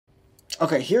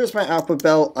Okay, here's my output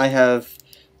belt. I have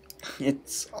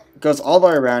it goes all the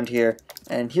way around here,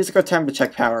 and here's a good time to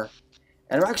check power.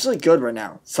 And I'm actually good right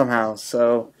now somehow,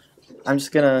 so I'm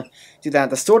just gonna do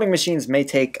that. The sorting machines may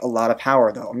take a lot of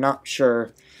power though. I'm not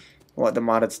sure what the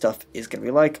modded stuff is gonna be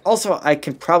like. Also, I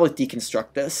can probably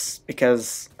deconstruct this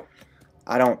because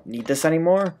I don't need this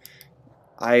anymore.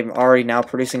 I'm already now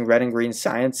producing red and green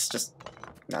science just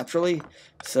naturally,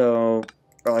 so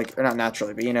or not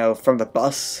naturally, but you know, from the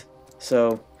bus.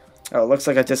 So oh, it looks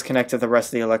like I disconnected the rest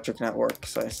of the electric network,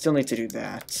 so I still need to do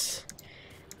that.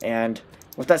 And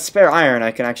with that spare iron, I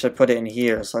can actually put it in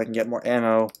here so I can get more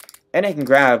ammo, and I can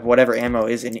grab whatever ammo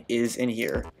is in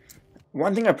here.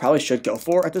 One thing I probably should go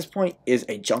for at this point is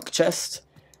a junk chest.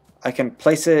 I can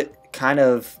place it kind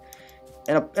of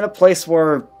in a place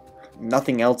where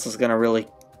nothing else is gonna really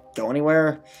go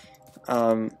anywhere.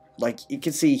 Like you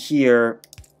can see here,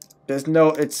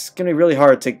 it's gonna be really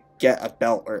hard to get a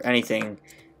belt or anything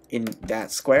in that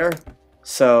square.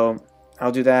 So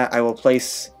I'll do that. I will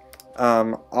place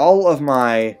all of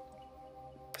my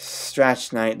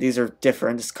Stratchnite. These are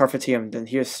different. This is Carfatium, then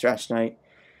here's Stratchnite.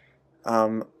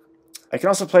 I can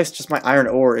also place just my iron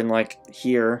ore in like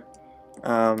here.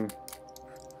 And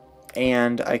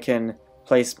I can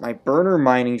place my burner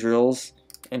mining drills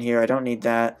in here. I don't need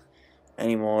that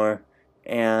anymore.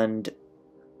 And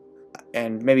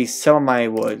maybe some of my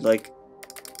wood, like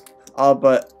all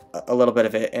but a little bit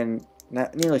of it, and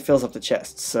that nearly fills up the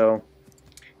chest. So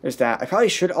there's that. I probably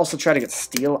should also try to get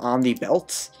steel on the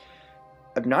belts.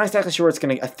 I'm not exactly sure where it's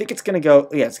gonna. I think it's gonna go.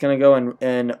 Yeah, it's gonna go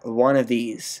in one of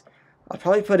these. I'll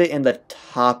probably put it in the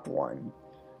top one.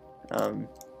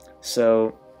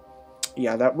 So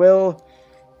yeah, that will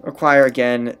require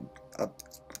again a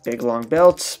big long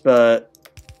belt, but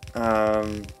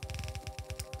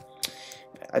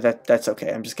that's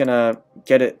okay. I'm just gonna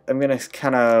get it. I'm gonna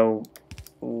kind of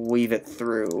weave it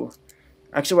through.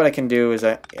 Actually, what I can do is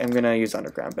I'm gonna use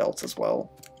underground belts as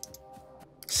well.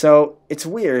 So it's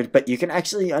weird, but you can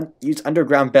actually use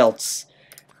underground belts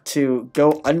to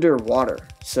go underwater.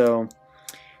 So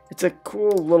it's a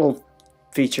cool little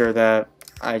feature that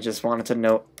I just wanted to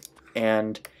note,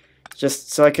 and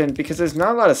just so I can, because there's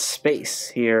not a lot of space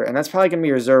here, and that's probably gonna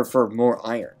be reserved for more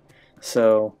iron.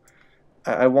 So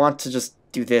I want to just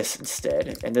do this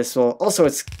instead, and this will also,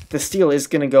 the steel is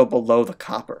gonna go below the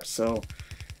copper, so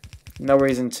no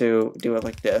reason to do it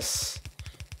like this.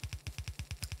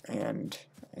 And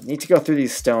I need to go through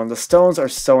these stones. The stones are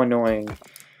so annoying in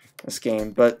this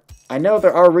game, but I know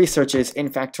there are researches in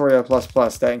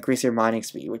Factorio++ that increase your mining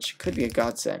speed, which could be a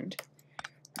godsend.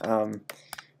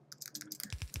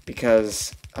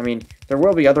 Because, I mean, there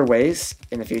will be other ways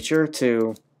in the future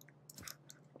to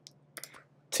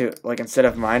like, instead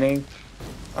of mining,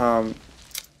 there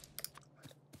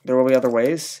will be other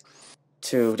ways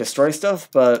to destroy stuff,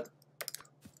 but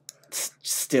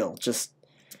still, just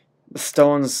the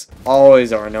stones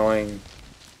always are annoying,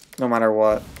 no matter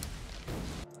what.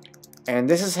 And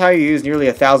this is how you use nearly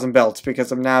 1,000 belts,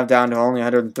 because I'm now down to only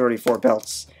 134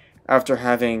 belts after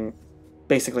having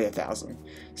basically 1,000.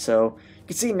 So you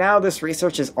can see now this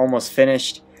research is almost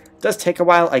finished. It does take a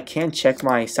while. I can check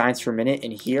my science per minute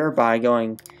in here by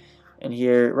going in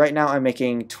here. Right now I'm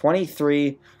making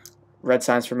 23 red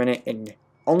science per minute and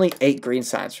only 8 green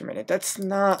science per minute. That's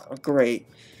not great,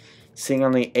 seeing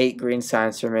only 8 green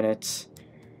science per minute.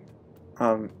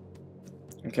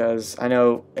 Because I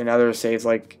know in other saves,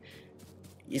 like,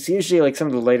 it's usually like some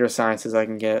of the later sciences I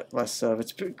can get less of.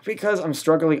 It's because I'm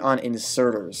struggling on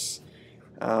inserters.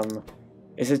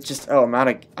 Is it just, oh, I'm out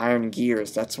of iron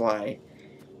gears, that's why.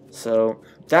 So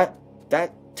that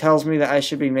tells me that I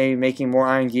should be maybe making more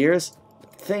iron gears.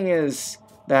 The thing is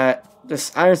that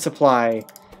this iron supply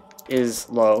is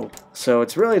low, so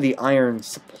it's really the iron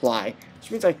supply, which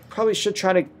means I probably should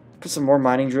try to put some more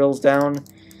mining drills down.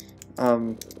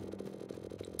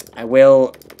 I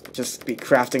will just be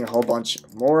crafting a whole bunch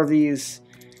more of these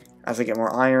as I get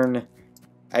more iron.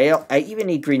 I even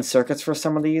need green circuits for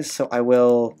some of these, so I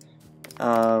will,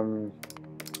 I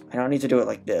don't need to do it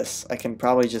like this. I can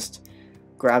probably just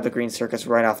grab the green circuits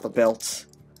right off the belt.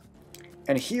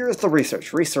 And here's the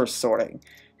resource sorting.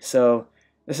 So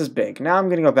this is big. Now I'm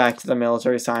going to go back to the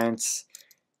military science,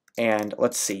 and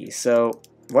let's see. So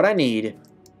what I need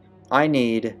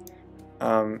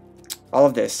all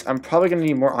of this. I'm probably going to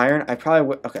need more iron. Okay,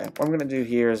 what I'm going to do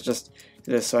here is just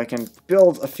do this so I can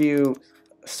build a few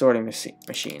sorting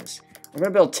machines. I'm going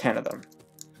to build 10 of them.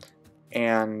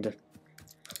 And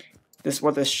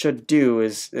what this should do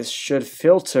is this should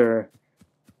filter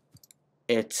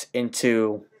it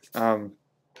into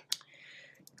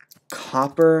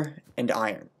copper and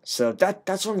iron. So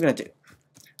that's what I'm going to do.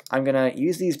 I'm gonna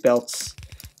use these belts.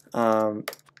 I'll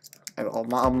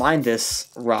mine this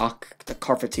rock, the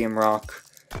Carfatium rock,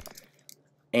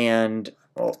 and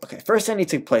well, okay. First, I need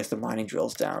to place the mining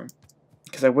drills down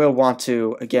because I will want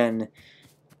to again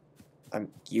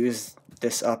use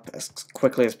this up as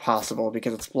quickly as possible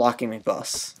because it's blocking my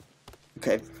bus.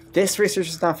 Okay, this research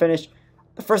is not finished.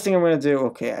 The first thing I'm going to do,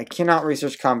 okay, I cannot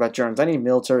research combat drones. I need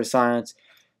military science.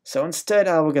 So instead,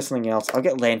 I will get something else. I'll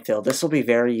get landfill. This will be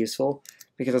very useful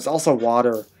because there's also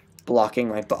water blocking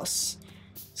my bus.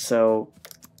 So,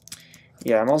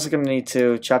 yeah, I'm also going to need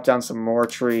to chop down some more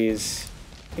trees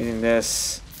using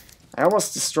this. I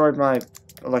almost destroyed my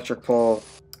electric pole.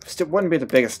 It wouldn't be the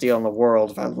biggest deal in the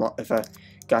world if I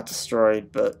got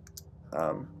destroyed, but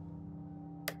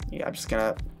yeah, I'm just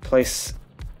going to place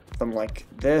them like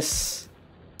this.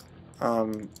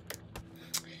 I'm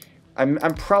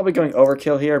probably going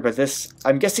overkill here, but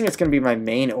I'm guessing it's going to be my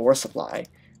main ore supply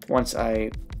once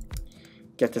I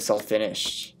get this all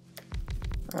finished.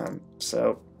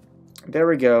 So there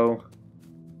we go.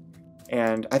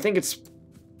 And I think it's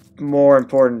more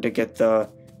important to get the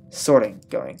sorting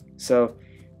going. So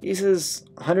this is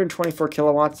 124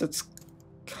 kilowatts. That's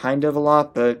kind of a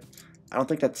lot, but I don't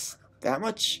think that's that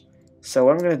much. So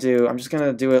what I'm going to do, I'm just going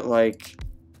to do it like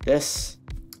this.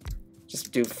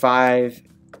 Just do 5,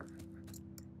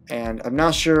 and I'm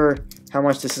not sure how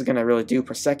much this is going to really do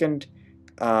per second.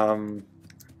 Like,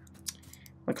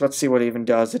 let's see what it even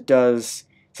does. It says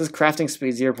crafting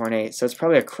speed 0.8, so it's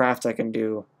probably a craft I can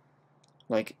do.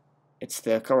 Like, it's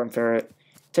the Cuprumferrit. It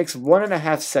takes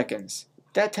 1.5 seconds.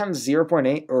 That times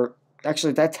 0.8, or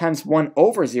actually that times 1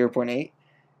 over 0.8.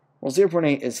 Well,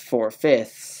 0.8 is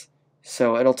 4/5,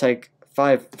 so it'll take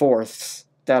 5/4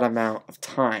 that amount of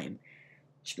time.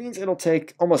 Which means it'll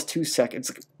take almost 2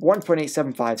 seconds,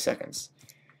 1.875 seconds,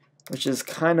 which is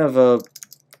kind of a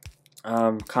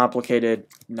complicated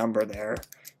number there,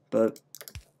 but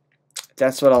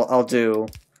that's what I'll do.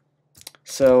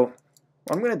 So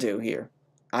what I'm going to do here,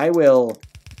 I will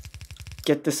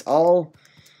get this all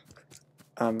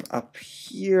up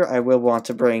here. I will want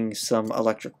to bring some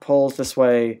electric poles this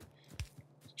way,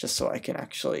 just so I can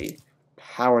actually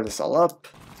power this all up,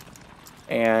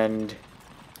 and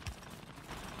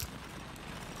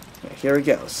here we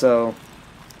go. So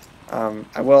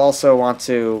I will also want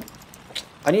to,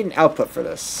 I need an output for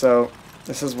this. So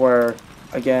this is where,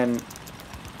 again,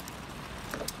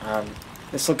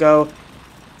 this will go.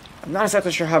 I'm not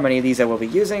exactly sure how many of these I will be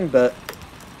using, but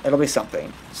it'll be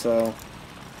something. So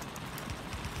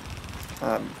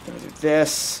I'm going to do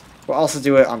this. We'll also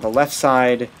do it on the left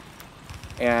side.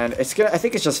 And it's gonna, I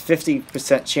think it's just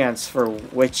 50% chance for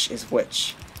which is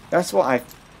which. That's what I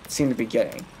seem to be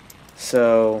getting.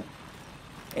 So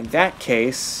in that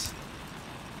case,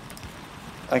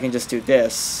 I can just do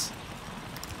this.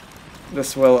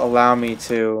 This will allow me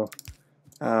to,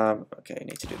 okay, I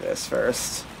need to do this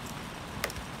first.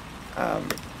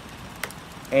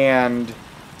 And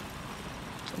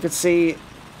you can see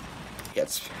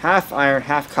it's half iron,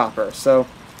 half copper. So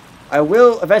I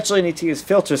will eventually need to use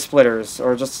filter splitters,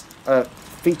 or just a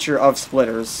feature of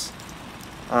splitters.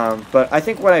 But I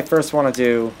think what I first want to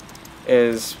do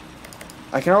is,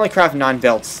 I can only craft 9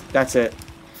 belts, that's it.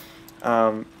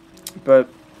 But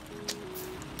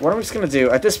what I'm just going to do,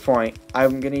 at this point,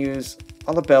 I'm going to use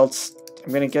all the belts.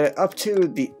 I'm going to get it up to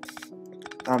the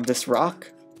this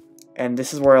rock, and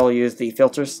this is where I'll use the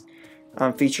filters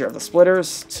feature of the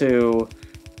splitters to...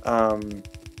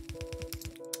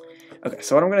 okay,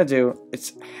 so what I'm going to do, you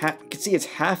can see it's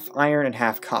half iron and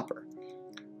half copper.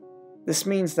 This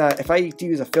means that if I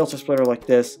use a filter splitter like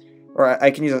this, or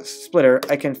I can use a splitter,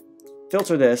 I can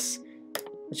filter this,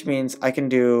 which means I can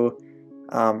do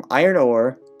iron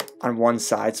ore on one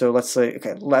side. So let's say,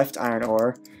 okay, left iron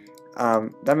ore.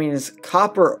 That means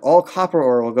all copper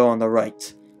ore will go on the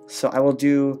right. So I will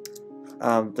do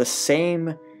the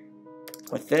same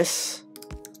with this.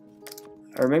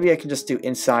 Or maybe I can just do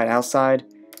inside, outside.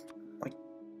 Like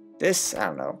this, I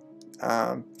don't know.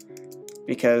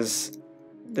 Because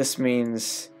this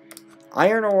means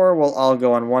iron ore will all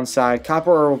go on one side,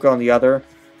 copper ore will go on the other.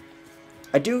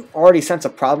 I do already sense a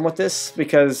problem with this,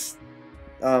 because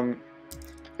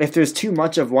if there's too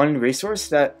much of one resource,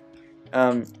 that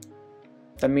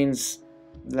means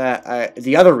that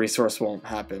the other resource won't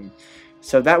happen.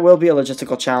 So that will be a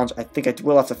logistical challenge I think I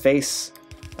will have to face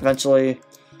eventually.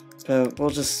 But we'll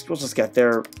just get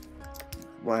there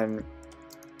when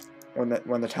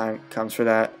the time comes for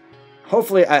that.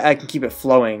 Hopefully I can keep it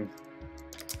flowing.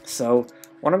 So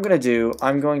what I'm gonna do,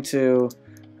 I'm going to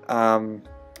I'm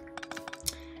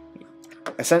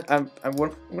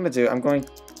going to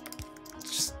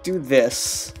just do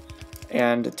this,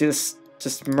 and do this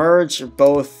just merge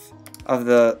both of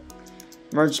the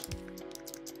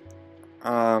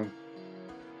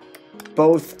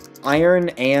both iron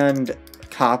and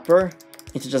copper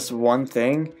into just one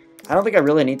thing. I don't think I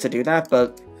really need to do that,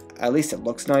 but at least it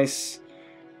looks nice.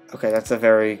 Okay, that's a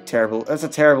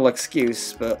terrible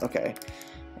excuse, but okay.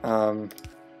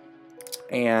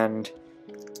 And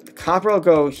the copper will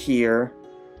go here.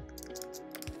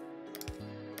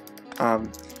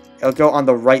 It'll go on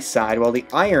the right side, while the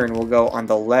iron will go on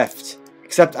the left.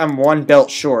 Except I'm one belt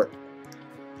short.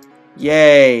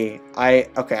 Yay!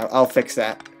 Okay, I'll fix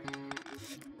that.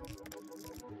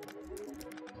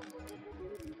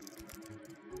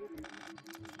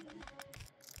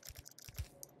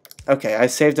 Okay, I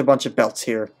saved a bunch of belts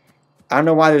here. I don't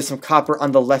know why there's some copper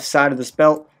on the left side of this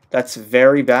belt. That's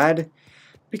very bad,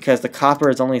 because the copper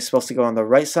is only supposed to go on the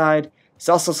right side. There's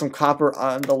also some copper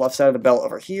on the left side of the belt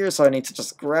over here, so I need to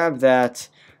just grab that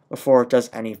before it does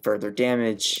any further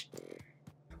damage.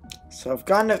 So I've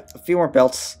gotten a few more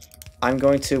belts. I'm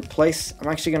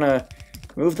actually going to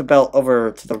move the belt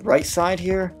over to the right side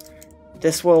here.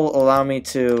 This will allow me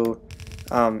to,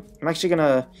 I'm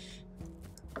gonna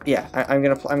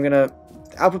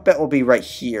output belt will be right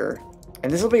here.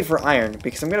 And this will be for iron,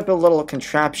 because I'm going to build a little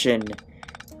contraption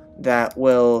that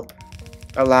will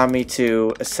allow me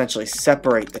to essentially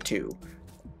separate the two.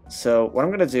 So what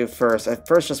I'm going to do first, I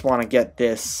first just want to get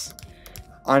this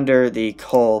under the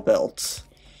coal belt.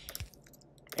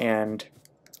 And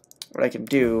what I can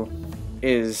do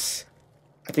is,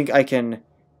 I think I can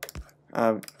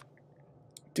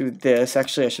do this.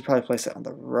 Actually, I should probably place it on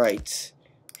the right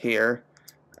here.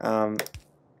 One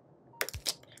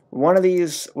of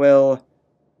these will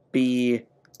be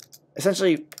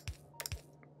essentially,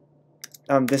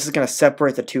 this is going to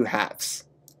separate the two halves.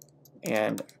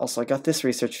 And also I got this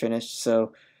research finished,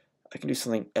 so I can do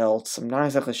something else. I'm not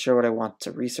exactly sure what I want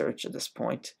to research at this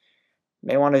point.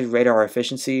 May want to radar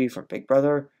efficiency from Big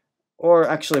Brother, or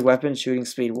actually weapon shooting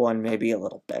speed 1 may be a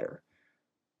little better.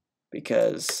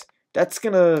 Because that's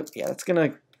gonna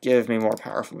give me more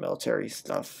powerful military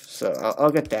stuff. So I'll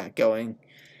get that going.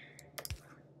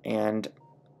 And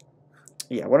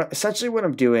yeah, essentially what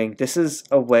I'm doing, this is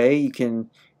a way you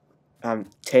can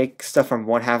take stuff from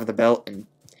one half of the belt and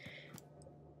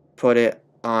put it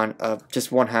on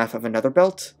just one half of another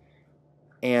belt.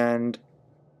 And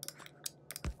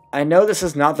I know this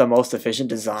is not the most efficient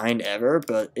design ever,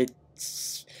 but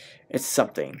it's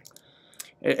something.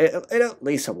 It at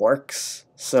least works.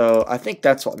 So I think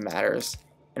that's what matters.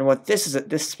 And what this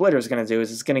splitter is going to do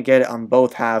is it's going to get it on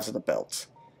both halves of the belt.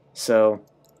 So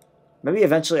maybe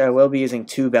eventually I will be using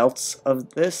 2 belts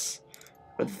of this,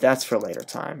 but that's for later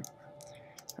time.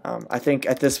 I think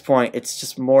at this point it's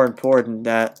just more important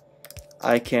that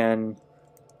I can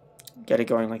get it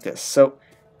going like this. So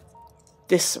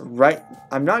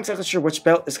I'm not exactly sure which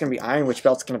belt is going to be iron, which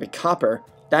belt is going to be copper.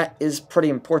 That is pretty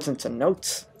important to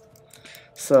note.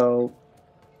 So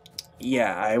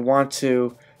yeah, I want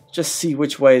to just see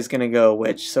which way is going to go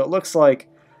which. So it looks like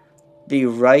the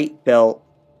right belt,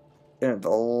 the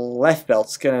left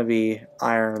belt's going to be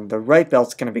iron, the right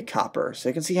belt's going to be copper. So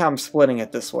you can see how I'm splitting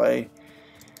it this way.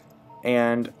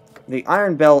 And the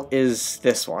iron belt is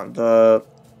this one. So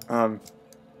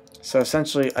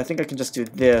essentially, I think I can just do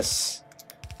this.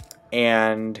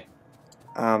 And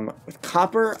with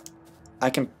copper, I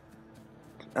can,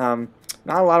 not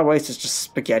a lot of ways to just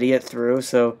spaghetti it through.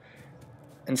 So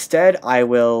instead, I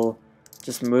will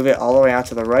just move it all the way out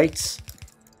to the right.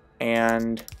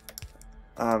 And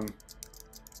no,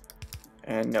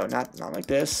 not like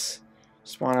this.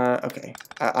 Just wanna, okay,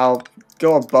 I'll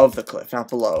go above the cliff, not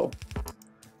below.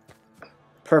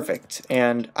 Perfect,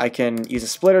 and I can use a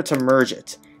splitter to merge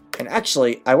it. And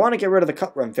actually, I want to get rid of the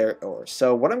Cuprumferrit ore.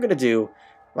 So what I'm going to do,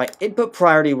 my input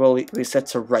priority will be set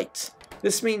to right.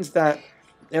 This means that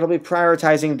it'll be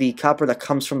prioritizing the copper that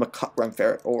comes from the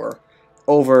Cuprumferrit ore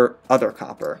over other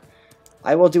copper.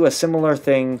 I will do a similar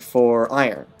thing for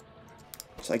iron.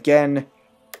 So again,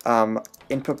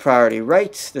 input priority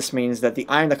right. This means that the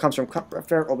iron that comes from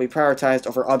Cuprumferrit will be prioritized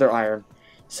over other iron.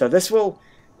 So this will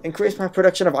increase my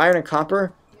production of iron and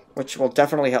copper, which will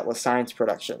definitely help with science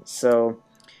production. So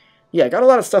yeah, I got a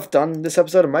lot of stuff done this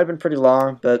episode. It might have been pretty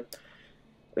long, but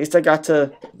at least I got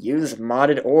to use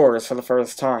modded ores for the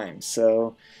first time.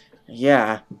 So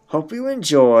yeah, hope you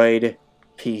enjoyed.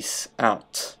 Peace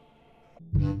out.